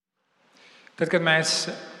Tad, kad mēs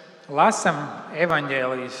lasām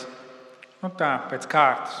evaņģēlijas, tā pēc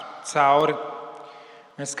kārtas cauri,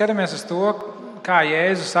 mēs skatāmies uz to, kā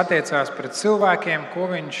Jēzus attiecās pret cilvēkiem, ko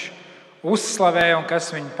viņš uzslavē un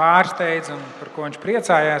kas viņu pārsteidz un par ko viņš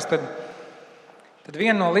priecājās, tad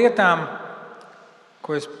viena no lietām,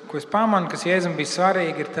 ko es pamanu, kas Jēzum bija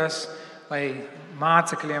svarīgi, ir tas, lai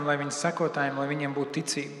mācekļiem, lai viņas sekotājiem, lai viņiem būtu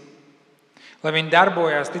ticība. Lai viņi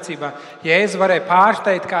darbojās ticībā. Jēzus varēja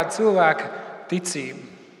pārsteigt kādu cilvēku ticību.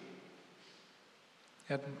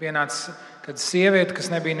 Ja pienāca kāda sieviete, kas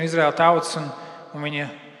nebija no Izraēla tautas, un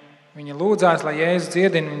viņa lūdzās, lai Jēzus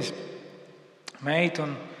dziedina viņas meitu,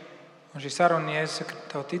 un šī saruna Jēzus saka,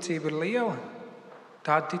 tava ticība ir liela.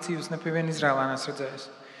 Tāda ticības ne pie viena Izraēlā neesmu redzējis.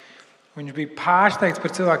 Viņš bija pārsteigts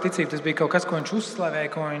par cilvēku ticību. Tas bija kaut kas, ko viņš uzslavēja,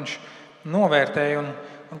 ko viņš novērtēja.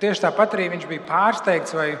 Un tieši tāpat arī viņš bija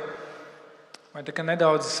pārsteigts vai tā kā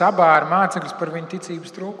nedaudz sabāra mācekļus par viņu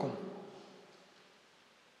ticības trūkumu.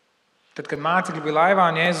 Tad, kad mācekļi bija laivā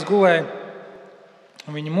un Jēzus gulēja,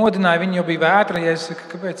 un viņi modināja, viņi jau bija vētra, Jēzus saka,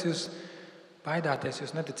 kāpēc jūs baidāties,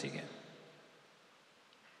 jūs neticīgie?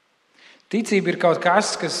 Ticība ir kaut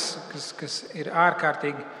kas ir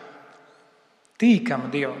ārkārtīgi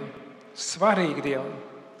tīkama Dievam, svarīga Dievam.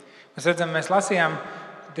 Mēs redzam, mēs lasījām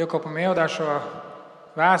dievkalpojuma ievadā šo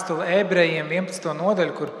vēstuli ebrejiem 11.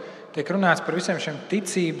 nodaļu, kur tiek runāts par visiem šiem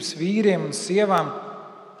ticības vīriem un sievām,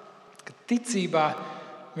 ka ticībā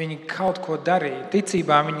viņi kaut ko darīja.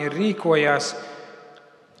 Ticībā viņi rīkojās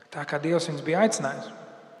tā, kā Dievs viņus bija aicinājis.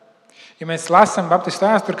 Ja mēs lasām baptistu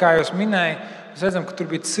vēsturi, kā jau minēju, mēs redzam, ka tur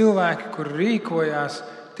bija cilvēki, kur rīkojās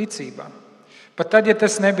ticībā. Pat tad, ja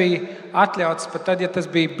tas nebija atļauts, pat tad, ja tas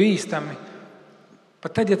bija bīstami,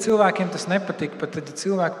 pat tad, ja cilvēkiem tas nepatika, pat tad, ja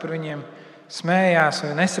cilvēki par viņiem smējās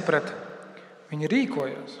vai nesaprata, viņi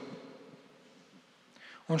rīkojās.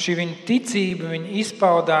 Un šī viņa ticība viņa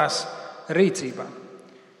izpaudās rīcībā.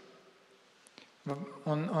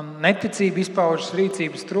 Un neticība izpaužas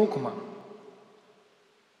rīcības trūkumā.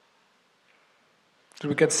 Tur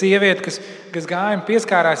bija kāda sieviete, kas gāja un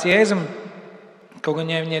pieskārās Jēzum. Kaut gan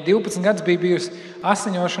viņai 12 gadus bija bijusi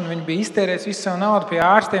asiņošana, viņa bija iztērējusi visu savu naudu pie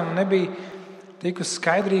ārstiem un nebija tikusi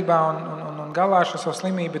skaidrībā un galā ar savu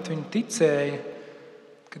slimību, bet viņa ticēja,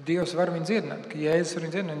 ka Dievs var viņu dziedināt, ka Jēzus var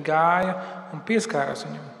viņu dziedināt. Viņa gāja un pieskārās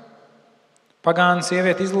viņam. Pagāna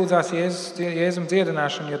sieviete izlūdzās Jēzum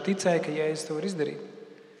dziedināšanu, jo ticēja, ka Jēzus to var izdarīt.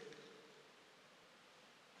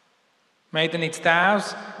 Meitenītes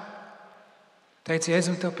tēvs teica,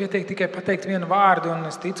 Jēzum, tev pietiek tikai pateikt vienu vārdu, un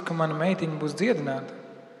es ticu, ka mana meitiņa būs dziedināta.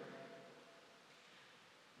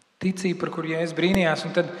 Ticība, par kuru Jēzus brīnījās,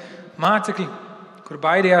 un tad mācekļi, kur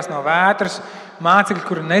baidījās no vētras, mācekļi,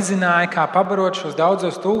 kuri nezināja, kā pabarot šos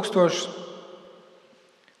daudzos tūkstošus,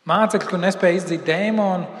 mācekļi, kur nespēja izdzīt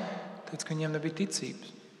dēmonu, teica, ka viņiem nebija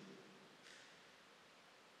ticības.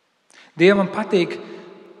 Dievam patīk,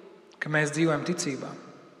 ka mēs dzīvojam ticībā.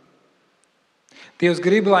 Dievs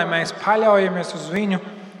grib, lai mēs paļaujamies uz viņu,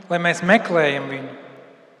 lai mēs meklējam viņu.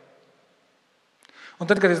 Un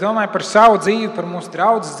tad, kad es domāju par savu dzīvi, par mūsu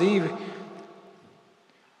draudzes dzīvi,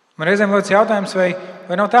 man reizēm liekas jautājums,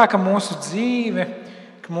 vai nav tā, ka mūsu dzīve,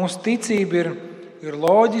 ka mūsu ticība ir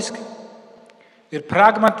loģiska, ir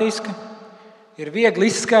pragmatiska, ir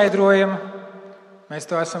viegli izskaidrojama. Mēs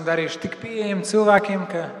to esam darījuši tik pieejami cilvēkiem,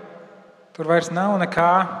 ka tur vairs nav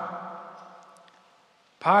nekā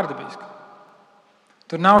pārdabiska.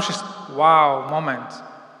 Tur nav šis wow moments.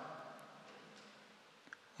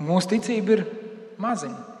 Mūsu ticība ir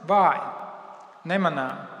maziņa, vāja,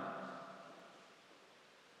 nemanāma.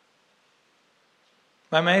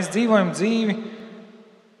 Vai mēs dzīvojam dzīvi,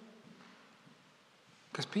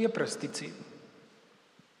 kas pieprasa ticību?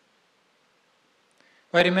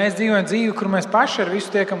 Vai arī mēs dzīvojam dzīvi, kur mēs paši ar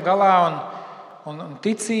visu tiekam galā un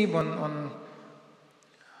ticību un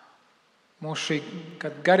mūsu šī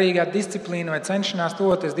garīgā disciplīna vai cenšanās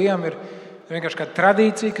tuvoties Dievam ir vienkārši kāda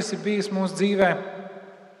tradīcija, kas ir bijusi mūsu dzīvē,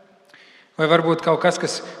 vai varbūt kaut kas,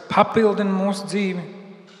 kas papildina mūsu dzīvi.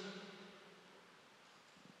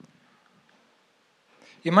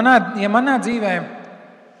 Ja manā dzīvē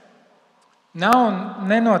nav un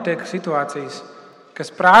nenotiek situācijas,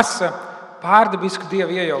 kas prasa pārdabisku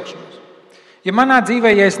Dieva iejaukšanos. Ja manā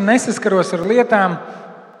dzīvē, ja es nesaskaros ar lietām,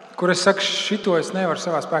 kur es saku, šito es nevaru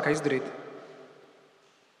savā spēkā izdarīt,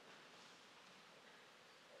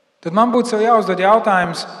 tad man būtu sev jāuzdod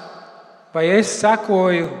jautājums, vai es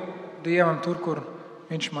sekoju Dievam tur, kur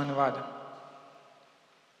Viņš mani vada.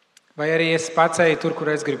 Vai arī es pats eju tur, kur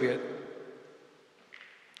es gribu iet.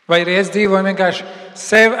 Vai arī es dzīvoju vienkārši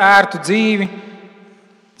sev ērtu dzīvi,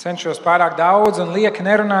 cenšos pārāk daudz un lieki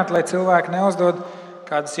nerunāt, lai cilvēki neuzdod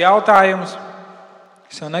kādus jautājumus.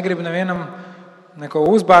 Es jau negribu nevienam neko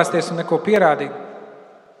uzbāzties un neko pierādīt?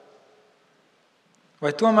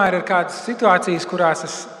 Vai tomēr ir kādas situācijas, kurās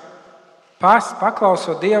es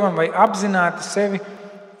paklausot Dievam vai apzināti sevi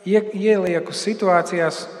ielieku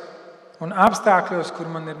situācijās un apstākļos, kur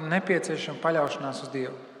man ir nepieciešama paļaušanās uz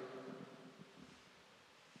Dievu?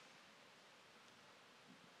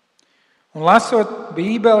 Un lasot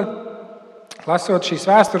Bībeli, lasot šīs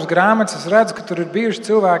vēstures grāmatas, es redzu, ka tur ir bijuši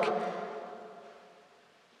cilvēki,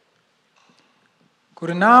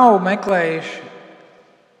 kuri nav meklējuši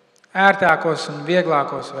ērtākos un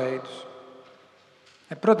vieglākos veidus.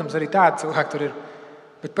 Protams, arī tādi cilvēki tur ir.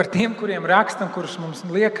 Bet par tiem, kuriem rakstam, kurus mums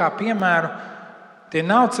liek kā piemēru, tie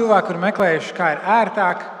nav cilvēki, kuri meklējuši, kā ir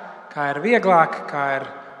ērtāk, kā ir vieglāk,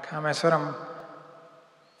 kā mēs varam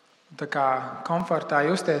tā kā komfortā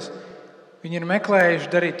justies. Viņi ir meklējuši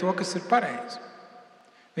darīt to, kas ir pareizi.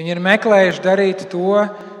 Viņi ir meklējuši darīt to,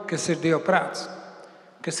 kas ir Dieva prāts,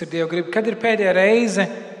 kas ir Dieva griba. Kad ir pēdējā reize,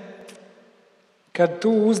 kad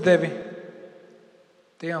tu uzdevi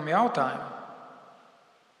Dievam jautājumu,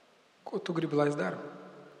 ko tu gribi, lai es daru?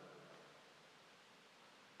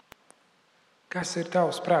 Kas ir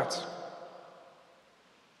tavs prāts?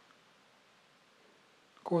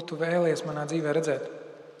 Ko tu vēlies manā dzīvē redzēt?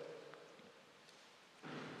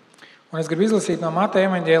 Un es gribu izlasīt no Mateja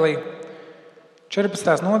evaņģēlija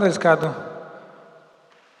 14. nodaļas kādu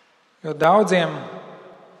jau daudziem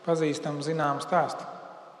pazīstamu zināmu stāstu.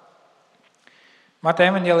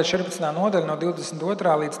 Mateja evaņģēlija 14. nodaļa no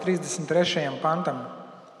 22. līdz 33. pantam.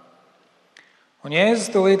 Un Jēzus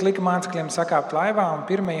tūlīt lika mācekļiem sakāpt laivā un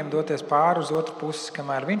pirmajiem doties pāri uz otru pusi,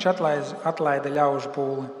 kamēr viņš atlaida ļaužu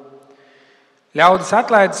pūli. Ļaudis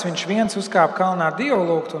atlaidis, viņš viens uzkāpa kalnā Dievu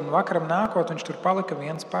lūgt, un vakaram nākot viņš tur palika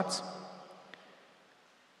viens pats.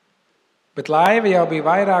 Bet laiva jau bija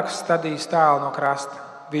vairākus stadijus tālu no krasta.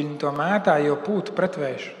 Viļņi to mētāja, jo pūta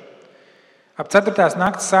pretvējš. Ap 4.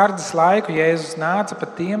 nakts sardzes laiku Jēzus nāca pa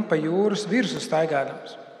tiem pa jūras virsu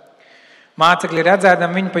staigādams. Mācekļi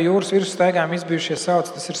redzēdam viņu pa jūras virsu staigām izbijušie sauc,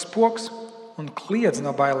 tas ir spoks, un kliedz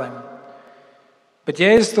no bailēm. Bet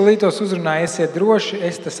Jēzus tūlītos uzrunāja, esiet droši,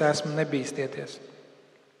 es tas esmu, nebīstieties.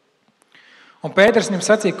 Un Pēters viņam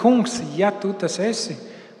sacīja, kungs, ja tu tas esi,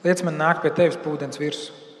 liec man nākt pie tevis pūdens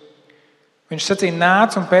virsū. Viņš sacīja,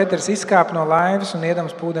 nāc, un Pēters izkāpa no laivas un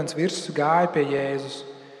iedams pūdens virsū gāja pie Jēzus.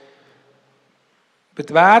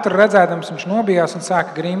 Bet vētru redzēdams viņš nobijās un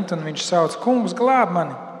sāka grimt, un viņš sauc, kungs, glāb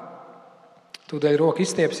mani. Tūdaļ roku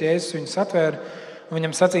izstieps Jēzus viņu satvēra, un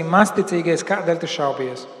viņam sacīja, mazticīgais, kādēļ tu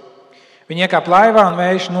šaubies? Viņi iekāpa laivā un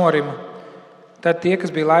vējš norima. Tad tie,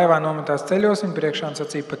 kas bija laivā, nometās ceļos viņa priekšā un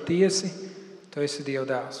sacīja, patiesi, tu esi Dieva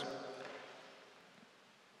dēls.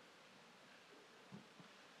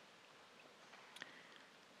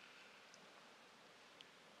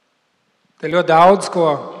 Te ļoti daudz, ko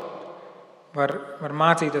var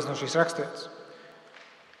mācīties no šīs raksturvietas.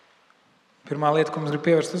 Pirmā lieta, ko mums grib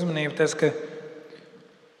pievērst uzmanību, tas, ka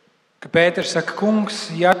Pēters saka, kungs,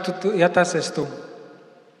 ja tas esi tu.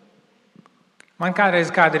 Man kādreiz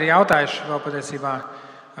kādi ir jautājuši, vēl patiesībā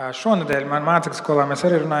šonadēļ man mācekļu skolā mēs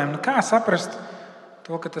arī runājam, kā saprast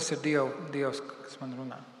to, ka tas ir Dievs, kas man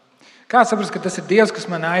runā. Kā saprast, ka tas ir Dievs, kas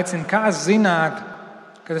man aicina, kā zināt,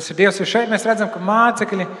 ka tas ir Dievs. Jo šeit mēs redzam, ka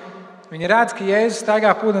mācekļi, viņi redz, ka Jēzus staigā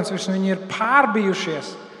pūdens virsū, viņi ir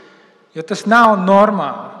pārbijušies, jo tas nav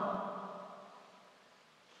normāli.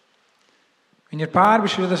 Viņi ir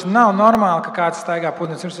pārbijušies, jo tas nav normāli, ka kāds staigā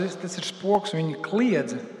pūdens virsū, tas ir spoks, viņi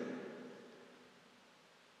kliedza.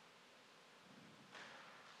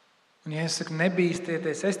 Un Jēzus saka,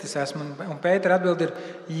 nebīstieties, es tas esmu. Un Pētera atbild ir,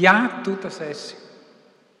 ja tu tas esi.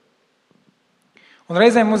 Un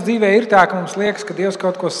reizēm mūsu dzīvē ir tā, ka mums liekas, ka Dievs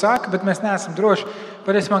kaut ko saka, bet mēs neesam droši.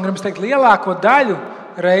 Patiesībā man gribas teikt, lielāko daļu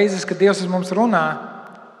reizes, kad Dievs uz mums runā,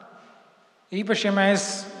 īpaši, ja mēs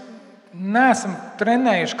neesam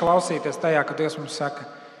trenējuši klausīties tajā, ka Dievs mums saka,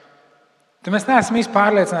 tad mēs neesam īsti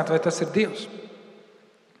pārliecināti, vai tas ir Dievs.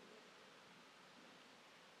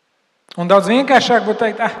 Un daudz vienkāršāk būtu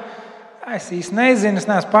teikt, es īsti nezinu, es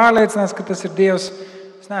neesmu pārliecināts, ka tas ir Dievs.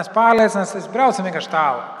 Es neesmu pārliecināts, es braucu vienkārši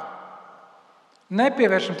tālāk.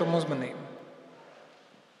 Nepievēršam tam uzmanību.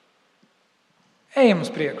 Ejam uz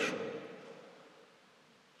priekšu.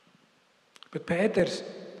 Bet Pēters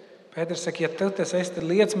saka, ja tu tas esi, tad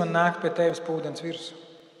liec man nākt pie tevis pūdens virsū.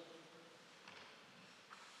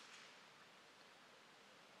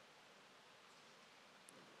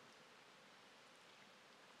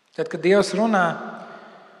 Tad, kad Dievs runā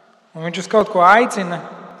un viņš uz kaut ko aicina,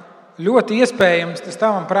 ļoti iespējams, tas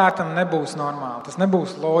tavam prātam nebūs normāli, tas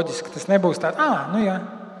nebūs loģiski, tas nebūs tāds, nu jā,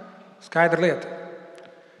 skaidra lieta.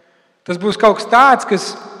 Tas būs kaut kas tāds, kas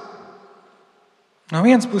no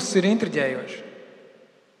vienas puses ir intriģējoši.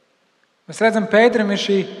 Mēs redzam, Pēterim ir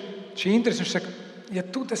šī interese. Viņš saka, ja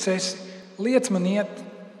tu tas esi, liec man iet,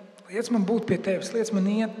 liec man būt pie tevis, liec man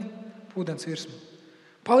iet ūdens virsmu.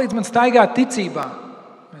 Palīdz man staigāt ticībā.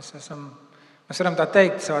 Mēs varam tā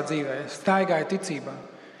teikt savā dzīvē, staigāju ticībā.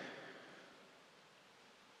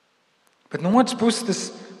 Bet no otras puses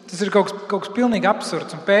tas ir kaut kas pilnīgi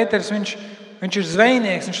absurds. Un Pēters, viņš ir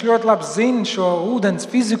zvejnieks, viņš ļoti labi zina šo ūdens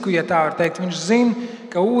fiziku, ja tā var teikt. Viņš zina,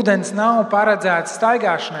 ka ūdens nav paredzēts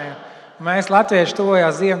staigāšanai. Un mēs latvieši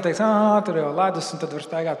tuvojās ziemu, teiks, tur jau ledus, un tad var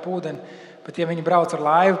staigāt pa ūdeni. Bet ja viņi brauc ar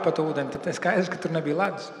laivu pa ūdeni, tad skaidrs, ka tur nebija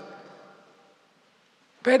ledus.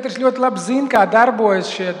 Pēters ļoti labi zina, kā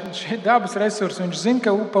darbojas šie dabas resursi. Viņš zina,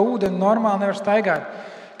 ka pa ūdeni normāli nevar staigāt.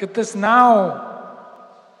 Ka tas nav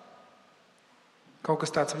kaut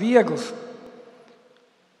kas tāds viegls.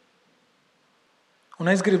 Un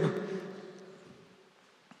es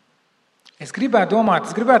gribētu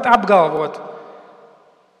apgalvot,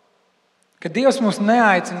 ka Dievs mūs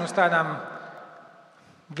neaicina uz tādām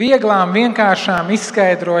vieglām, vienkāršām,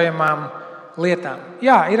 izskaidrojamām lietām.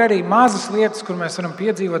 Jā, ir arī mazas lietas, kur mēs varam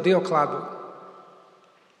piedzīvot Dieva klātbūtni.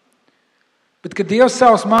 Bet kad Dievs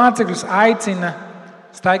savus mācekļus aicina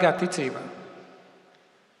staigāt ticībā,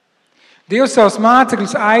 Dievs savus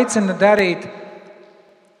mācekļus aicina darīt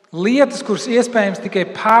lietas, kuras iespējams tikai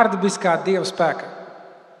pārdabiskā Dieva spēkā.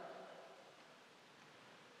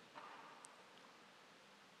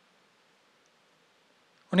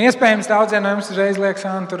 Un iespējams daudziem no jums uzreiz liekas,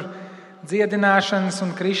 tur dziedināšanas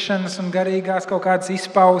un krišanas un garīgās kaut kādas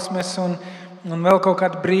izpausmes un vēl kaut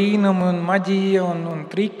kāda brīnuma un maģija un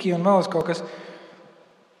triki un vēl kaut kas.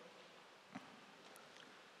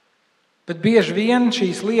 Bet bieži vien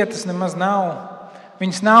šīs lietas nemaz nav.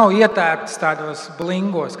 Viņas nav ietērptas tādos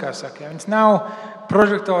blingos, kā saka. Viņas nav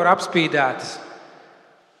prožektoru apspīdētas,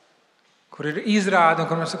 kur ir izrāde un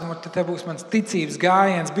kur mēs sakam, te būs mans ticības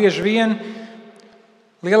gājiens. Bieži vien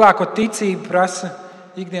lielāko ticību prasa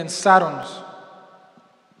ikdienas sarunas.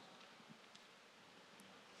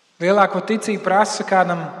 Lielāko ticību prasa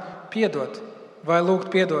kādam piedot vai lūgt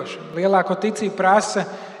piedošanu. Lielāko ticību prasa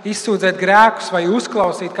izsūdzēt grēkus vai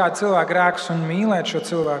uzklausīt kādu cilvēku grēkus un mīlēt šo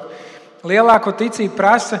cilvēku. Lielāko ticību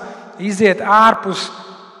prasa iziet ārpus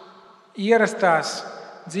ierastās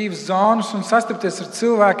dzīves zonas un sastapties ar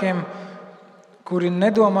cilvēkiem, kuri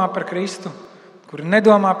nedomā par Kristu, kuri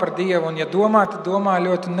nedomā par Dievu, un ja domā, tad domā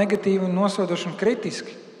ļoti negatīvi un nosodoši un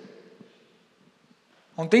kritiski.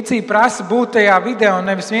 Un ticība prasa būt tajā vidē un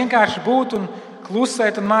nevis vienkārši būt un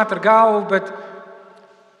klusēt un māt ar galvu, bet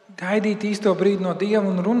gaidīt īsto brīdi no Dieva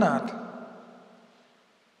un runāt.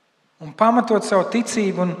 Un pamatot savu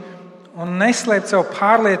ticību un neslēpt savu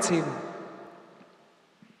pārliecību.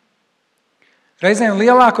 Reizēm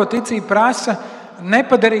lielāko ticību prasa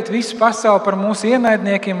nepadarīt visu pasauli par mūsu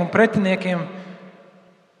ienaidniekiem un pretiniekiem,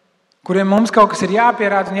 kuriem mums kaut kas ir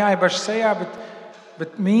jāpierāda un jāiebaž sejā,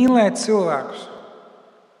 bet mīlēt cilvēkus.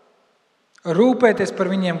 Rūpēties par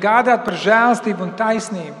viņiem, gādāt par žēlastību un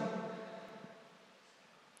taisnību.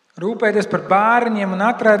 Rūpēties par bērniem un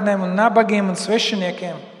atraitnēm un nabagiem un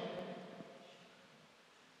svešiniekiem.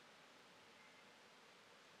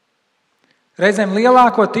 Reizēm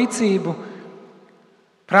lielāko ticību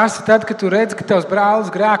prasa tad, kad tu redzi, ka tavs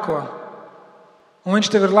brālis grēko un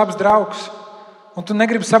viņš tev ir labs draugs un tu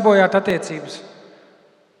negribi sabojāt attiecības.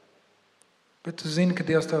 Bet tu zini, ka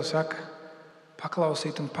Dievs tev saka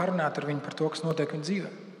paklausīt un parunāt ar viņu par to, kas notiek viņa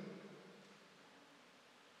dzīvē.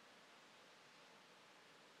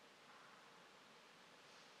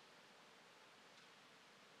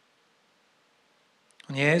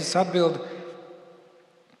 Un Jēzus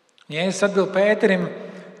atbild Pēterim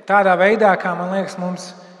tādā veidā, kā man liekas, mums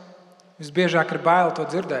visbiežāk ir bail to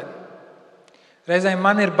dzirdēt. Reizēm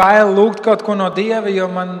man ir bail lūgt kaut ko no Dieva, jo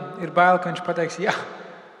man ir bail, ka viņš pateiks jā.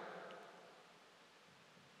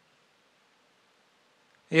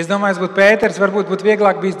 Es domāju, būtu Pēters, varbūt būtu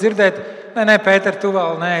vieglāk bijis dzirdēt, nē, Pēter, tu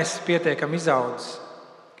vēl neesi pietiekami izaudzis.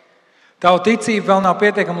 Tava ticība vēl nav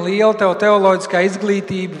pietiekami liela, tava teoloģiskā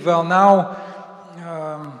izglītība vēl nav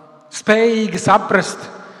spējīga saprast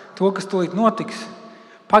to, kas tūlīt notiks.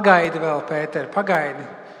 Pagaidi vēl, Pēter, pagaidi.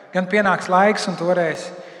 Gan pienāks laiks un tu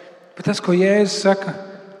varēsi. Bet tas, ko Jēzus saka,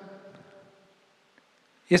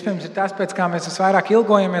 iespējams ir tas, pēc kā mēs visvairāk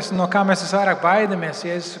ilgojamies un no kā mēs visvairāk baidamies.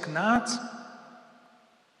 Jēzus saka, nāc.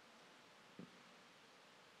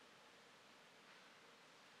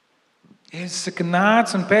 Jēzus saka,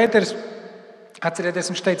 nāc, un Pēters,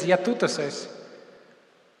 atcerieties, viņš teica, ja tu tas esi.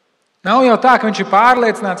 Nav jau tā, ka viņš ir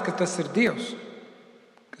pārliecināts, ka tas ir Dievs,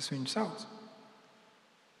 kas viņu sauc.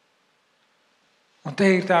 Un te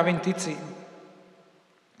ir tā viņa ticība.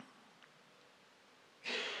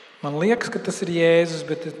 Man liekas, ka tas ir Jēzus,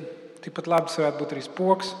 bet tikpat labi tas varētu būt arī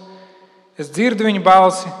spoks. Es dzirdu viņa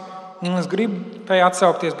balsi, un es gribu tai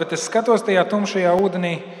atsaukties, bet es skatos tajā tumšajā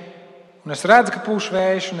ūdenī, un es redzu, ka pūš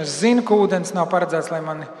vējš, un es zinu, ka ūdens nav paredzēts, lai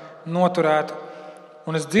mani noturētu.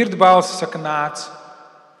 Un es dzirdu balsi, saka, nāc.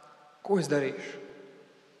 Ko es darīšu?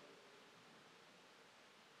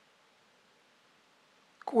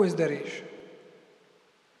 Ko es darīšu?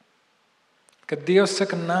 Kad Dievs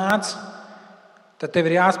saka, nāc, tad tev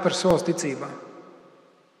ir jāspēr solis ticībā.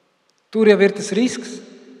 Tur jau ir tas risks.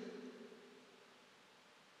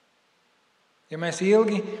 Ja mēs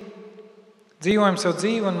ilgi dzīvojam savu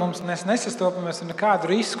dzīvi un mēs nesastopamies ar nekādu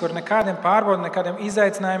risku, ar nekādiem pārbaudiem, nekādiem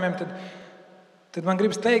izaicinājumiem, tad man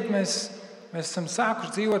gribas teikt, mēs esam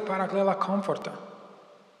sākuši dzīvot pārāk lielā komfortā.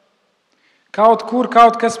 Kaut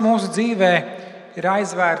kas mūsu dzīvē ir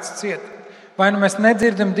aizvērts ciet. Vai nu mēs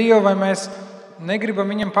nedzirdam Dievu, vai mēs negribam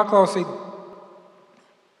viņam paklausīt.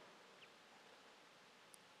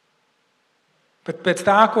 Bet pēc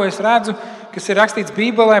tā, ko es redzu, kas ir rakstīts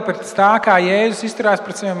Bībelē, pēc tā, kā Jēzus izturās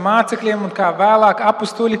pret saviem mācekļiem un kā vēlāk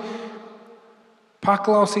apustuļi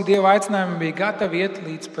paklausīja Dieva aicinājumu, bija gatavi iet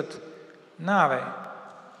līdz pat nāvei.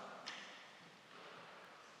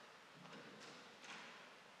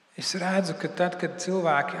 Es redzu, ka tad, kad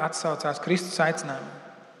cilvēki atsaucās Kristus aicinājumu,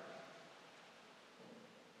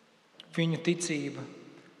 viņu ticība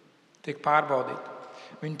tiek pārbaudīta,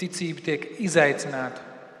 viņu ticība tiek izaicināta.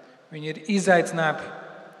 Viņi ir izaicināti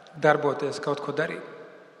darboties, kaut ko darīt.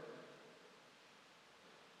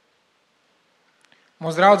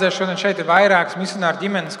 Mūsu draudzē šodien šeit ir vairākas misionāru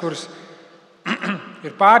ģimenes, kuras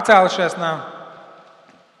ir pārcēlušies no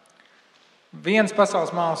vienas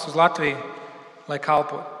pasaules malas uz Latviju, lai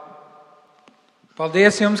kalpotu.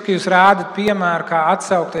 Paldies jums, ka jūs rādat piemēru, kā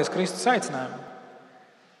atsaukties Kristus aicinājumu.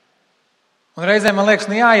 Un reizēm man liekas,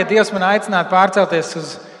 ja Dievs man aicinātu pārcelties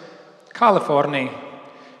uz Kaliforniju,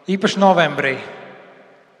 īpaši novembrī,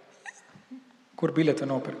 kur biļeti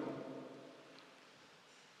nopirkt.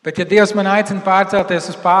 Bet ja Dievs man aicina pārcelties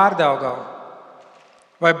uz Pārdaugavu,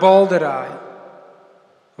 vai Bolderāju,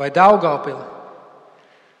 vai Daugavpili,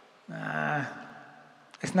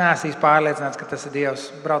 es neesmu pārliecināts, ka tas ir Dievs.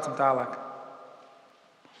 Braucam tālāk.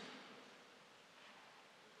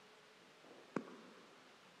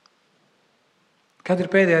 Kad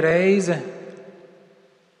ir pēdējā reize,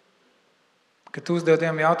 kad tu uzdev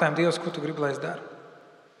Dievam jautājumu, Dievs, ko tu gribi, lai es daru?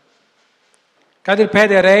 Kad ir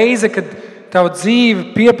pēdējā reize, kad tava dzīve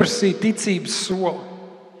pieprasīja ticības soli?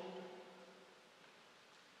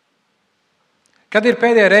 Kad ir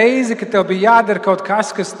pēdējā reize, kad tev bija jādara kaut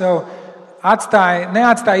kas, kas tev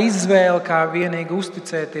neatstāja izvēli, kā vienīgi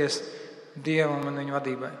uzticēties Dievam un viņa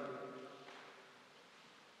vadībai?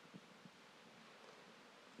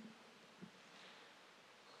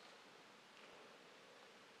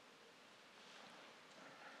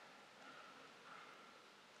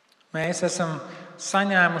 Mēs esam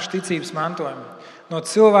saņēmuši ticības mantojumu no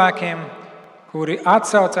cilvēkiem, kuri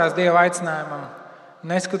atsaucās Dieva aicinājumam,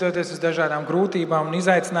 neskatoties uz dažādām grūtībām un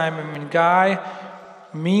izaicinājumiem. Viņi gāja,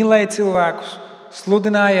 mīlēja cilvēkus,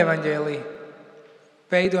 sludināja evaņģēliju,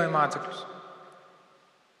 veidoja mācekļus.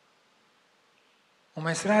 Un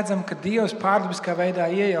mēs redzam, ka Dievs pārdabiskā veidā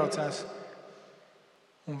iejaucās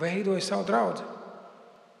un veidoja savu draudzi.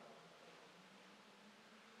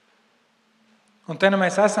 Un te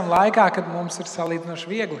mēs esam laikā, kad mums ir salīdzinoši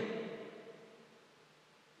viegli.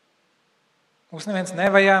 Mums neviens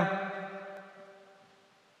nevajā.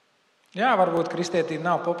 Jā, varbūt kristietība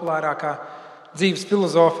nav populārākā dzīves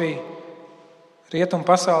filozofija rietumu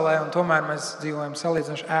pasaulē, un tomēr mēs dzīvojam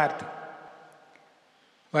salīdzinoši ērti.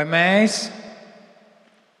 Vai mēs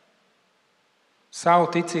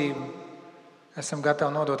savu ticību esam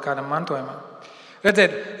gatavi nodot kādam mantojumam?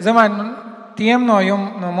 Redziet, es domāju, tiem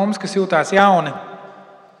no mums, kas jūtās jauni,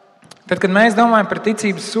 tad, kad mēs domājam par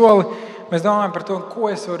ticības soli, mēs domājam par to, ko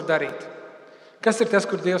es varu darīt. Kas ir tas,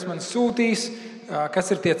 kur Dievs man sūtīs,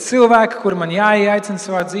 kas ir tie cilvēki, kur man jāieaicina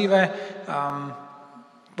savā dzīvē,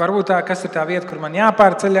 varbūt kas ir tā vieta, kur man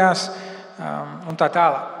jāpārceļās, un tā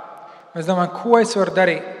tālāk. Mēs domājam, ko es varu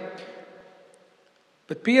darīt.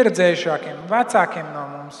 Bet pieredzējušākiem, vecākiem no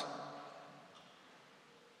mums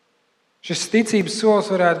šis ticības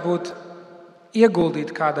solis varētu būt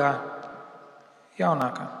ieguldīt kādā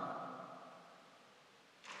jaunākā.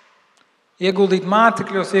 Ieguldīt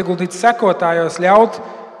mācekļos, ieguldīt sekotājos, ļaut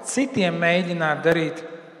citiem mēģināt darīt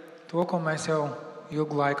to, ko mēs jau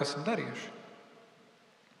ilgu laiku esam darījuši.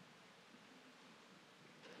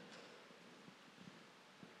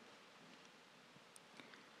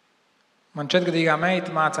 Man 4-gadīgā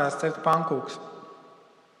meita mācās cept pankūkus.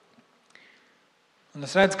 Un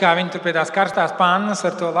es redzu, kā viņi tur pie tās karstās pannas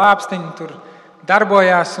ar to lāpstiņu tur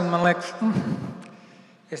darbojās, un man liekas,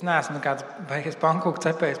 es neesmu nekāds baigies pankūku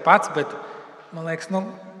cepējs pats, bet man liekas,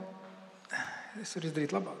 es varu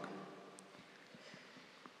izdarīt labāk.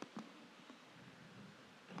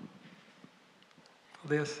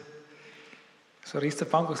 Paldies. Es varu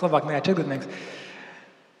izcept pankūkus labāk nekā 4-gadnieks.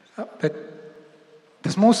 Bet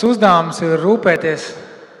tas mūsu uzdevums ir rūpēties,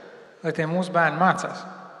 lai tie mūsu bērni mācās.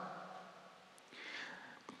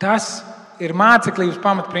 Tas ir māceklības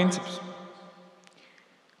pamatprincips.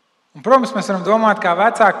 Un, protams, mēs varam domāt kā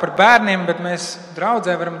vecāki par bērniem, bet mēs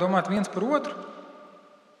draudzē varam domāt viens par otru.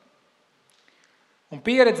 Un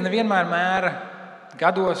pieredze nevienmēr mēra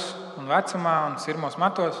gados un vecumā un sirmos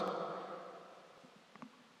matos.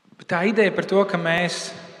 Bet tā ideja par to, ka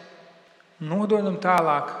mēs nododam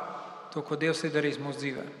tālāk to, ko Dievs ir darījis mūsu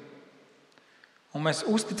dzīvē. Un mēs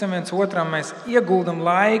uzticam viens otram, mēs ieguldam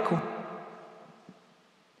laiku.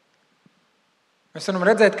 Mēs varam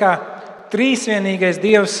redzēt, kā trīsvienīgais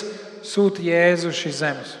Dievs sūta Jēzu uz šīs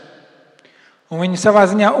zemes. Un viņi savā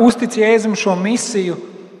ziņā uztic Jēzum šo misiju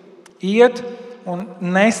iet un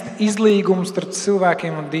nest izlīgumu starp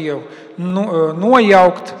cilvēkiem un Dievu.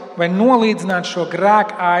 Nojaukt vai nolīdzināt šo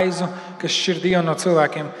grēku aizu, kas šķir Dievu no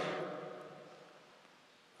cilvēkiem.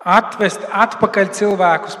 Atvest atpakaļ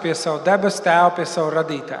cilvēkus pie savu debesu tēva, pie savu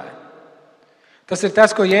radītāju. Tas ir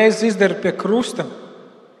tas, ko Jēzus izdara pie krusta.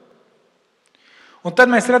 Un tad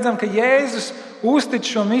mēs redzam, ka Jēzus uztic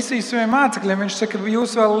šo misiju saviem mācekļiem. Viņš saka, ka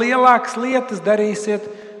jūs vēl lielākas lietas darīsiet,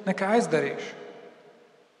 nekā es darīšu.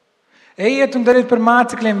 Ejiet un dariet par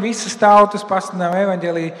mācekļiem visas tautas, pasludinām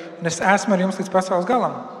evaņģēliju, un es esmu ar jums līdz pasaules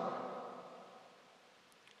galam.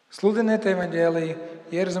 Sludiniet evaņģēliju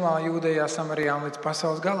Jeruzalemā, Jūdejā, Samarijā un līdz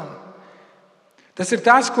pasaules galam. Tas ir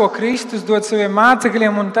tas, ko Kristus dod saviem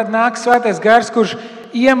mācekļiem, un tad nāk Svētais Gars, kurš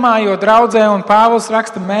iemājo draudzē, un Pāvils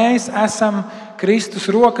raksta, mēs esam Kristus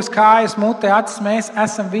rokas, kājas, mute, acis, mēs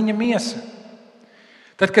esam viņa miesa.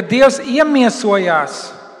 Tad, kad Dievs iemiesojās,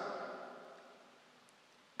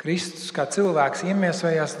 Kristus kā cilvēks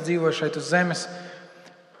iemiesojās, dzīvo šeit uz zemes,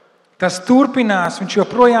 tas turpinās, viņš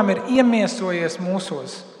joprojām ir iemiesojies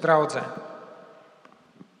mūsos draudzē.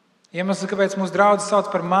 Iemesls, kāpēc mūsu draudze sauc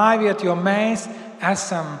par mājvietu, jo mēs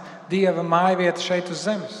esam Dieva mājvieta šeit uz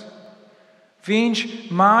zemes. Viņš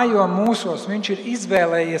mājo mūsos, viņš ir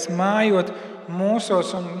izvēlējies mājot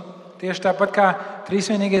mūsos, un tieši tāpat kā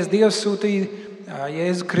trīsvienīgais Dievs sūtīja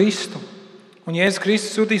Jēzu Kristu, un Jēzus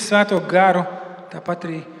Kristus sūtīja Svēto Garu, tāpat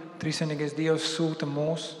arī trīsvienīgais Dievs sūta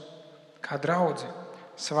mūs kā draudzi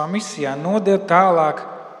savā misijā nodot tālāk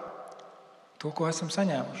to, ko esam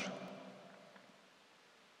saņēmuši.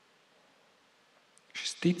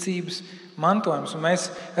 Šis ticības mantojums, un mēs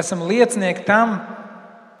esam liecinieki tam,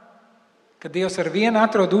 ka Dievs ar vienu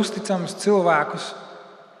atrod uzticamus cilvēkus,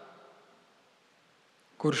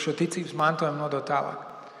 kurus šo ticības mantojumu nodot tālāk.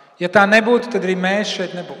 Ja tā nebūtu, tad arī mēs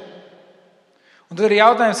šeit nebūtu. Un tad ir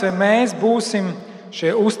jautājums, vai mēs būsim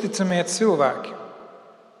šie uzticamie cilvēki.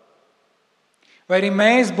 Vai arī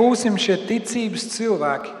mēs būsim šie ticības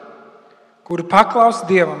cilvēki, kuri paklaus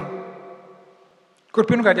Dievam, kur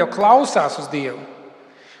pirmkārt jau klausās uz Dievu,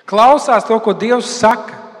 klausās to, ko Dievs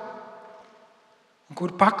saka, un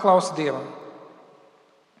kuri paklaus Dievam.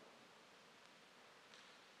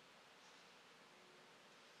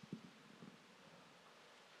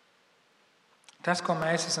 Tas, ko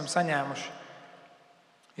mēs esam saņēmuši,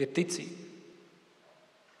 ir ticība.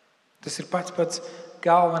 Tas ir pats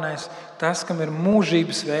galvenais, tas, kam ir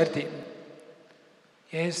mūžības vērtība.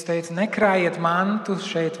 Jēzus teica, nekrājiet mantu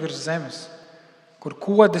šeit virs zemes, kur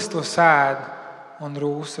kodes to sēd un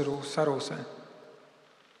rūsa sarūsē.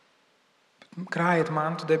 Bet krājiet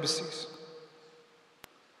mantu debesīs.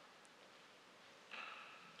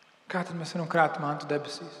 Kā tad mēs varam krāt mantu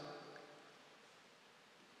debesīs?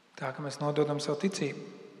 Tā, ka mēs nododam savu ticību.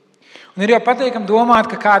 Un ir jau patīkami domāt,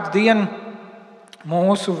 ka kādu dienu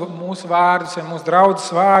mūsu vārdus vai mūsu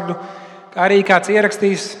draudzes vārdu arī kāds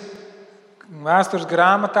ierakstīs vēstures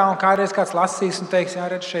grāmatā un kādreiz kāds lasīs un teiks, jā,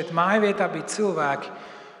 redz, šeit mājvietā bija cilvēki,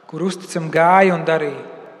 kur uzticam gāja un darīja.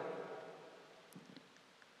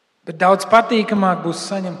 Bet daudz patīkamāk būs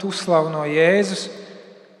saņemt uzslavu no Jēzus,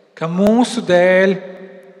 ka mūsu dēļ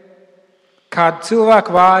kādu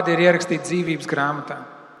cilvēku vārdi ir ierakstīti dzīvības grāmatā.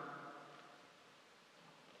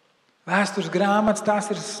 Vēstures grāmatas,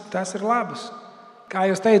 tās ir labas. Kā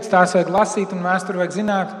jūs teicat, tās vajag lasīt un vēsturi vajag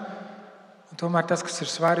zināt. Un tomēr tas, kas ir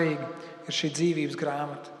svarīgi, ir šī dzīvības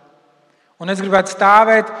grāmata. Un es gribētu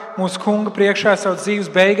stāvēt mūsu Kunga priekšā savas dzīves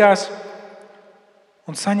beigās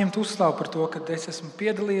un saņemt uzslavu par to, ka es esmu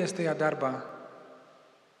piedalījies tajā darbā.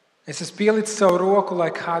 Es esmu pielicis savu roku, lai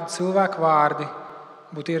kādu cilvēku vārdi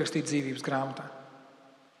būtu ierakstīti dzīvības grāmatā.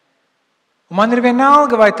 Un man ir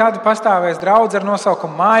vienalga, vai tāda pastāvēs draudze ar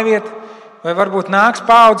nosaukumu mājvieta, vai varbūt nāks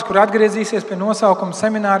paudze, kur atgriezīsies pie nosaukuma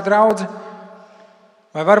semināra draudze,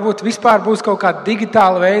 vai varbūt vispār būs kaut kāda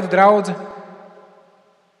digitāla veida draudze.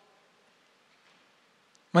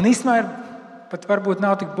 Man īstenībā pat varbūt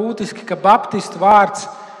nav tik būtiski, ka baptistu vārds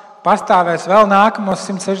pastāvēs vēl nākamos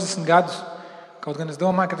 160 gadus. Kaut gan es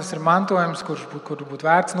domāju, ka tas ir mantojums, kuru būtu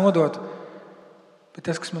vērts nodot. Bet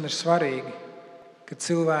tas, kas man ir svarīgi, kad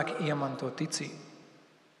cilvēki iemanto ticību.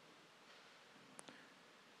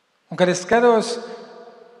 Un kad es skatos,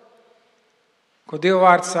 ko Dieva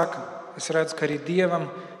vārds saka, es redzu, ka arī Dievam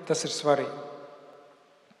tas ir svarīgi.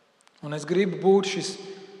 Un es gribu būt šis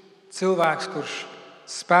cilvēks, kurš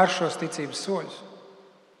spēr šos ticības soļus.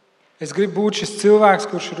 Es gribu būt šis cilvēks,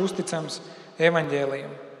 kurš ir uzticams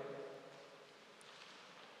evaņģēlijam.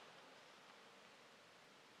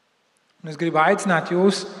 Un es gribu aicināt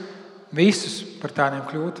jūs visus par tādiem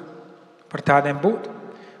kļūt, par tādiem būt.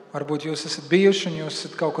 Varbūt jūs esat bijuši un jūs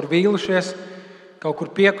esat kaut kur vīlušies, kaut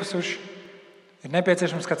kur piekusuši. Ir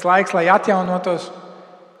nepieciešams kāds laiks, lai atjaunotos,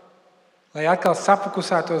 lai atkal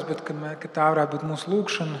safokusētos, bet kad tā varētu būt mūsu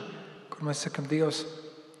lūgšana, kur mēs sakam, Dievs,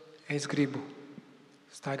 es gribu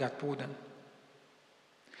staigāt pa ūdeni.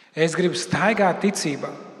 Es gribu staigāt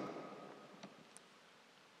ticībā.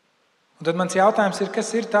 Un tad mans jautājums ir,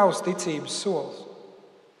 kas ir tavs ticības solis?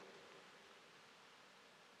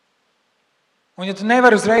 Un ja tu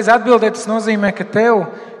nevari uzreiz atbildēt, tas nozīmē, ka tev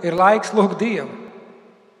ir laiks lūgt Dievu.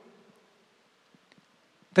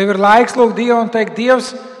 Tev ir laiks lūgt Dievu un teikt,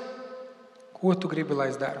 Dievs, ko tu gribi, lai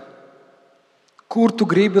es daru? Kur tu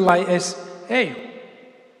gribi, lai es eju?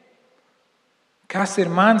 Kas ir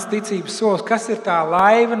mans ticības solis? Kas ir tā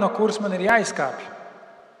laiva, no kuras man ir jāizkāpj?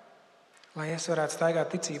 Lai es varētu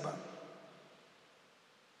staigāt ticībā.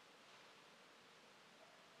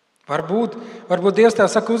 Varbūt Dievs tev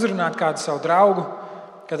saka uzrunāt kādu savu draugu,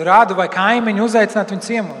 kādu rādu vai kaimiņu, uzaicināt viņu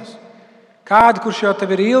ciemos. Kādu, kurš jau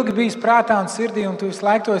tev ir ilgi bijis prātā un sirdī, un tu visu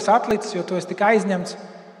laiku to esi atlicis, jo tu esi tik aizņemts.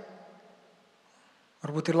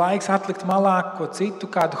 Varbūt ir laiks atlikt malā ko citu,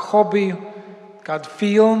 kādu hobiju, kādu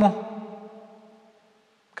filmu,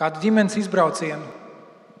 kādu ģimenes izbraucienu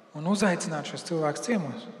un uzaicināt šos cilvēkus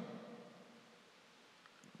ciemos.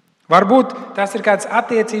 Varbūt tās ir kādas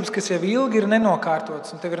attiecības, kas jau ilgi ir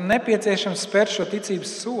nenokārtotas, un tev ir nepieciešams spērt šo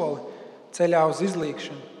ticības soli ceļā uz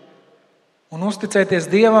izlīgšanu. Un uzticēties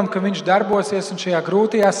Dievam, ka Viņš darbosies un šajā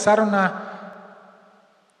grūtajā sarunā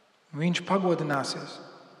Viņš pagodināsies.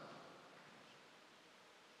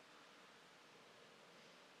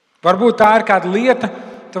 Varbūt tā ir kāda lieta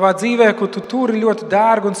tavā dzīvē, ko tu turi ļoti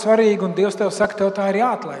dārgu un svarīgu, un Dievs tev saka, tev tā ir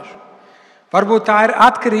jāatlaiž. Varbūt tā ir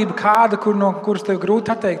atkarība kāda, no kuras tev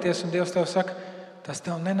grūti atteikties, un Dievs tev saka, tas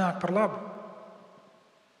tev nenāk par labu.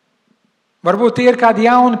 Varbūt tie ir kādi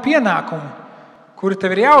jauni pienākumi, kuri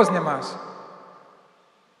tev ir jāuzņemās,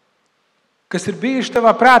 kas ir bijuši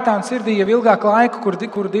tavā prātā un sirdī jau ilgāku laiku,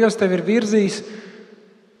 kuru Dievs tev ir virzījis,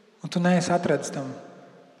 un tu neesi atradis tam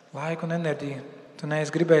laiku un enerģiju. Tu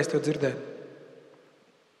neesi gribējis to dzirdēt.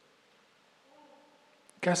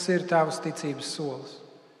 Kas ir tavs ticības solis?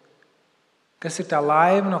 Kas ir tā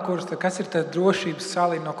laiva, kas ir tā drošības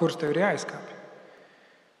salīna, no kuras tev ir jāizkāpj?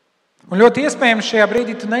 Un ļoti iespējams šajā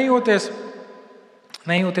brīdī tu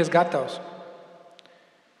nejūties gatavs.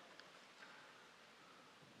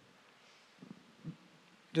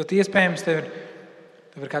 Ļoti iespējams tev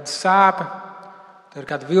ir kāda sāpe, tev ir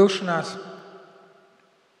kāda vilšanās.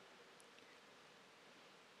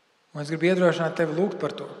 Un es gribu iedrošināt tevi lūgt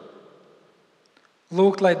par to.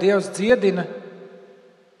 Lūgt, lai Dievs dziedina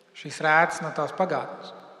šīs rētas no tavas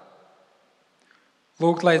pagātnes.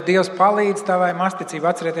 Lūgt, lai Dievs palīdz tavai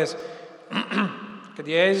masticībai. Atcerieties, kad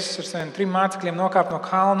Jēzus ar saviem 3 mācekļiem nokāpa no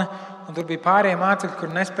kalna, un tur bija pārējie mācekļi,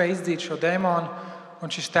 kur nespēja izdzīt šo dēmonu,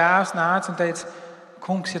 un šis tēvs nāca un teica,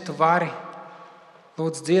 kungs, ja tu vari,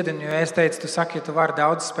 lūdzu dziedini, jo es teicu, tu saki, ja tu vari,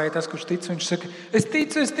 daudz spēj tas, kurš tic. Viņš saka, es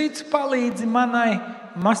ticu, palīdzi manai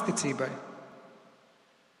masticībai.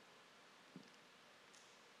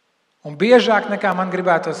 Un biežāk nekā man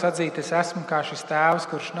gribētos atzīt, es esmu kā šis tēvs,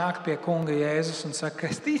 kurš nāk pie kunga Jēzus un saka,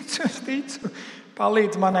 es ticu,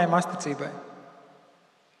 palīdz manai masticībai.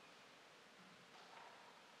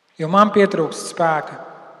 Jo man pietrūkst spēka,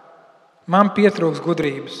 man pietrūkst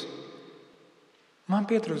gudrības, man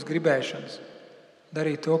pietrūkst gribēšanas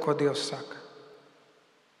darīt to, ko Dievs saka.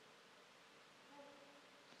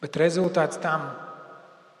 Bet rezultāts tam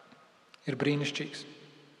ir brīnišķīgs.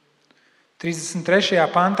 33.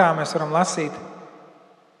 pantā mēs varam lasīt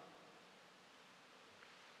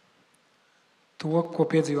to, ko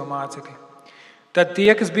piedzīvo mācekļi. Tad tie,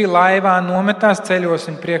 kas bija laivā, nometās ceļos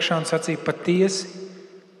viņa priekšā un sacīja, patiesi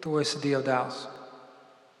tu esi Dieva dēls.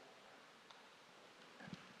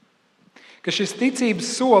 Ka šis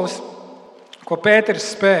ticības solis, ko Pēters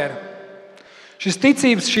spēra, šis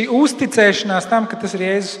ticības, šī uzticēšanās tam, ka tas ir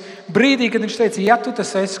Jēzus, brīdī, kad viņš teica, ja tu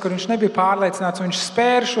tas esi, kur viņš nebija pārliecināts, un viņš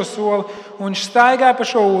spēra šo soli, un viņš staigāja pa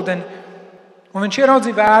šo ūdeni, un viņš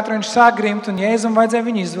ieraudzīja vētru, un viņš sāk grimt, un Jēzum vajadzēja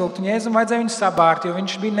viņu izvilkt, un Jēzum vajadzēja viņu sabārt, jo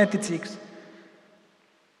viņš bija neticīgs.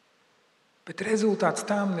 Bet rezultāts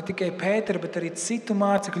tam ne tikai Pētera, bet arī citu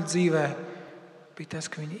mācekļu dzīvē bija tas,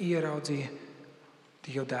 ka viņi ieraudzīja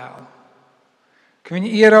Dieva dēlu. Ka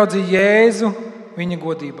viņi ieraudzīja Jēzu viņa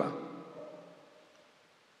godībā.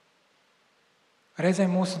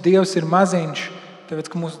 Reizēm mūsu Dievs ir maziņš, tāpēc,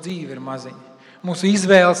 ka mūsu dzīve ir maziņa. Mūsu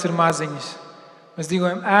izvēles ir maziņas. Mēs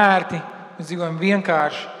dzīvojam ērti, mēs dzīvojam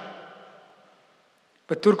vienkārši.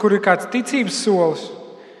 Bet tur, kur ir kāds ticības solis,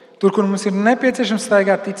 tur, kur mums ir nepieciešams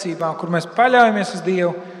staigāt ticībā, kur mēs paļaujamies uz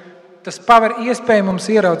Dievu, tas paver iespēju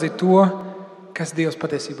mums ieraudzīt to, kas Dievs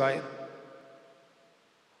patiesībā ir.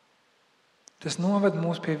 Tas noved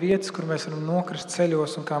mūs pie vietas, kur mēs varam nokrist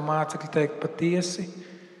ceļos un kā mācekļi teikt, patiesi,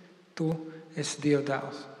 tu esi Dieva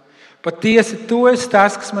dēls. Patiesi, tu esi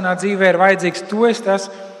tas, kas manā dzīvē ir vajadzīgs. Tu esi tas,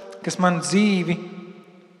 kas man dzīvi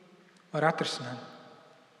var atrisināt.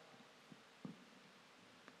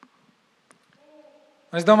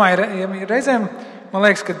 Es domāju, reizēm man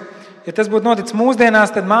liekas, ka, ja tas būtu noticis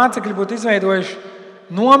mūsdienās, tad mācekļi būtu izveidojuši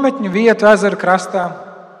nometņu vietu ezeru krastā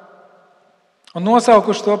un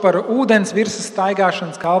nosaukuši to par ūdens virsmas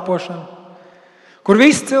staigāšanas kalpošanu, kur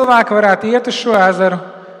visi cilvēki varētu iet uz šo ezeru,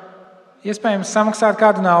 iespējams samaksāt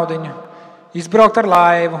kādu naudiņu, izbraukt ar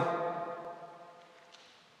laivu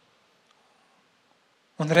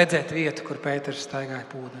un redzēt vietu, kur Pēters staigāja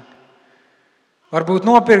pa ūdeni. Varbūt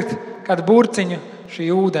nopirkt kādu burciņu šī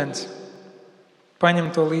ūdens,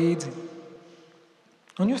 paņemt to līdzi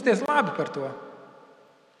un justies labi par to.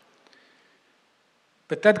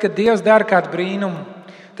 Bet tad, kad Dievs dara kādu brīnumu,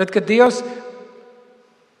 tad, kad Dievs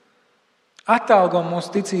atalgo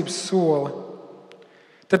mūsu ticības soli,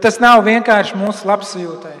 tad tas nav vienkārši mūsu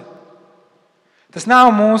labsajūtai. Tas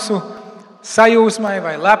nav mūsu sajūsmai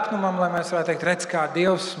vai lepnumam, lai mēs varētu teikt, redz, kā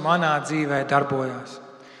Dievs manā dzīvē darbojās.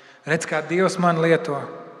 Redz, kā Dievs man lieto.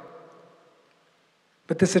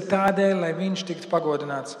 Bet tas ir tādēļ, lai viņš tiktu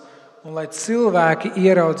pagodināts un lai cilvēki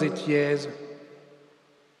ieraudzītu Jēzu.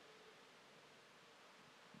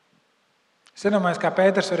 Es iedomājos, kā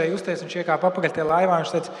Pēters varēja uzties, viņš iekāpa apakaļ tajā laivā,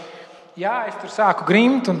 viņš teica, jā, es tur sāku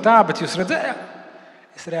grimt un tā, bet jūs redzējāt,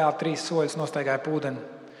 es reāli 3 soļus nostaigāju pa ūdeni.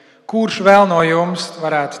 Kurš vēl no jums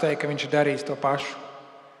varētu teikt, ka viņš ir darījis to pašu?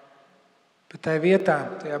 Bet tajā vietā,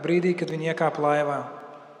 tajā brīdī, kad viņi iekāpa laivā,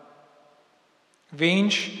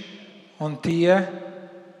 viņš un tie,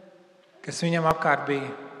 kas viņam apkārt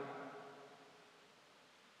bija,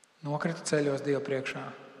 nokrita ceļos Dievu priekšā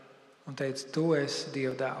un teica, tu esi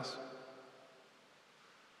Dieva dēls.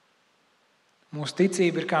 Mūsu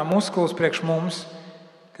ticība ir kā muskulis priekš mums,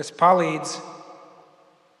 kas palīdz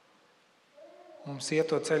mums iet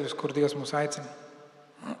to ceļu, uz kur Dievs mūs aicina.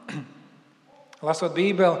 Lasot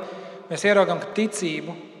Bībeli, mēs ieraugam, ka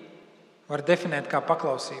ticību var definēt kā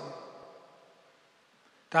paklausību.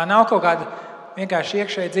 Tā nav kaut kāda vienkārši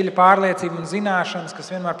iekšēji dziļa pārliecība un zināšanas,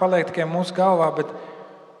 kas vienmēr paliek tikai mūsu galvā,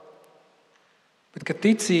 bet ka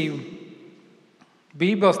ticība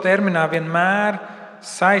Bībeles terminā vienmēr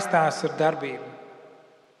saistās ar darbību,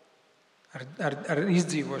 ar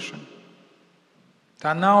izdzīvošanu.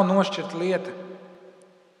 Tā nav nošķirta lieta.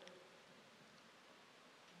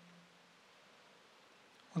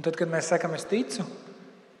 Un tad, kad mēs sakam, es ticu,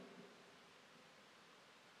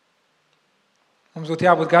 mums būtu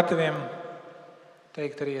jābūt gataviem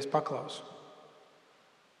teikt arī es paklausu.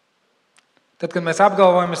 Tad, kad mēs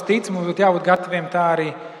apgalvojam, es ticu, mums būtu jābūt gataviem tā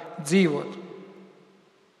arī dzīvot.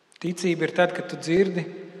 Ticība ir tad, kad tu dzirdi,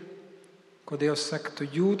 ko Dievs saka, tu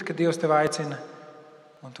jūti, ka Dievs tevi aicina,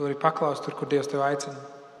 un tu arī paklausi tur, kur Dievs tevi aicina.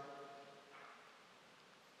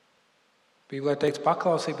 Bībelē teikts,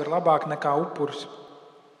 paklausība ir labāka nekā upuris.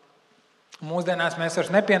 Mūsdienās mēs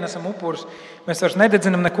vairs nepienesam upurus, mēs vairs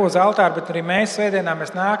nededzinam neko uz altāra, bet arī mēs svētdienā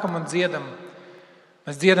mēs nākam un dziedam.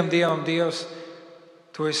 Mēs dziedam Dievam, Dievs,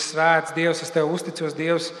 tu esi svēts, Dievs, es tev uzticos,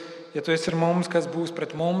 Dievs, ja tu esi ar mums, kas būs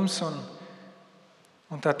pret mums,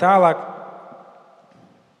 un tā tālāk.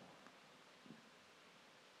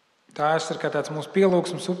 Tā ir kā tāds mūsu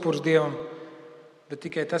pielūgsmes upurs Dievam, bet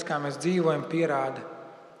tikai tas, kā mēs dzīvojam, pierāda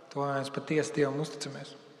to, vai mēs patiesi Dievam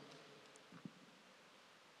uzticamies.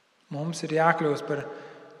 Mums ir jākļūst par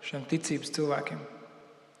šiem ticības cilvēkiem.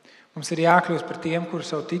 Mums ir jākļūst par tiem, kuri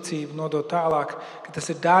savu ticību nodod tālāk, ka tas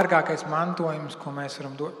ir dārgākais mantojums, ko mēs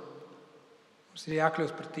varam dot. Mums ir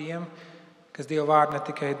jākļūst par tiem, kas Dieva vārdu ne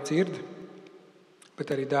tikai dzird,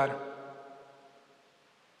 bet arī dara.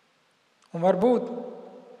 Un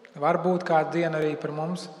varbūt kādu dienu arī par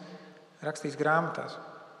mums rakstīs grāmatās.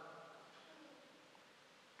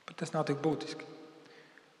 Bet tas nav tik būtiski.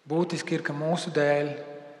 Būtiski ir, ka mūsu dēļ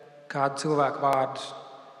kādu cilvēku vārdus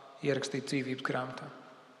ierakstīt dzīvības grāmatā.